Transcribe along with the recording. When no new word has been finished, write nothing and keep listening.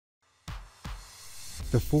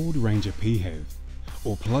The Ford Ranger PHEV,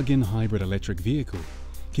 or plug-in hybrid electric vehicle,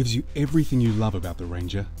 gives you everything you love about the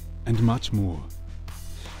Ranger and much more.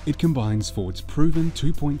 It combines Ford's proven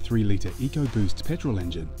 2.3-litre EcoBoost petrol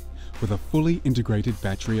engine with a fully integrated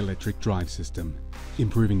battery electric drive system,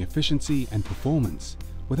 improving efficiency and performance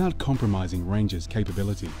without compromising Ranger's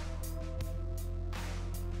capability.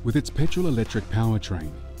 With its petrol-electric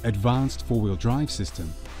powertrain, advanced four-wheel drive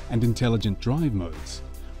system and intelligent drive modes,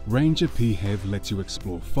 Ranger PHEV lets you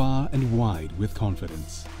explore far and wide with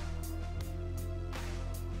confidence.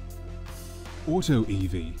 Auto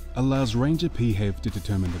EV allows Ranger PHEV to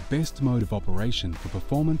determine the best mode of operation for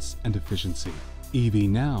performance and efficiency. EV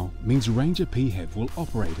Now means Ranger PHEV will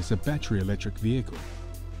operate as a battery electric vehicle.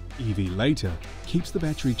 EV Later keeps the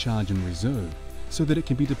battery charged in reserve so that it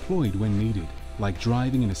can be deployed when needed, like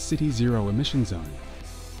driving in a city zero emission zone.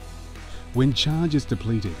 When charge is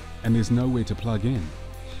depleted and there's nowhere to plug in,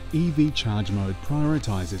 EV Charge Mode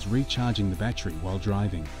prioritizes recharging the battery while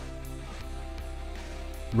driving.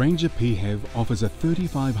 Ranger PHEV offers a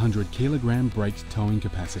 3,500 kilogram braked towing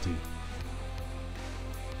capacity.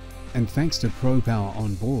 And thanks to ProPower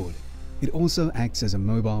on board, it also acts as a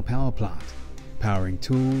mobile power plant, powering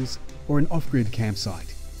tools or an off-grid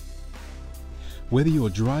campsite. Whether you're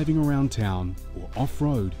driving around town or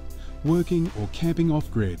off-road, working or camping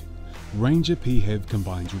off-grid, Ranger PHEV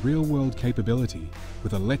combines real-world capability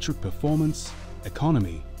with electric performance,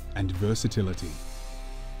 economy and versatility.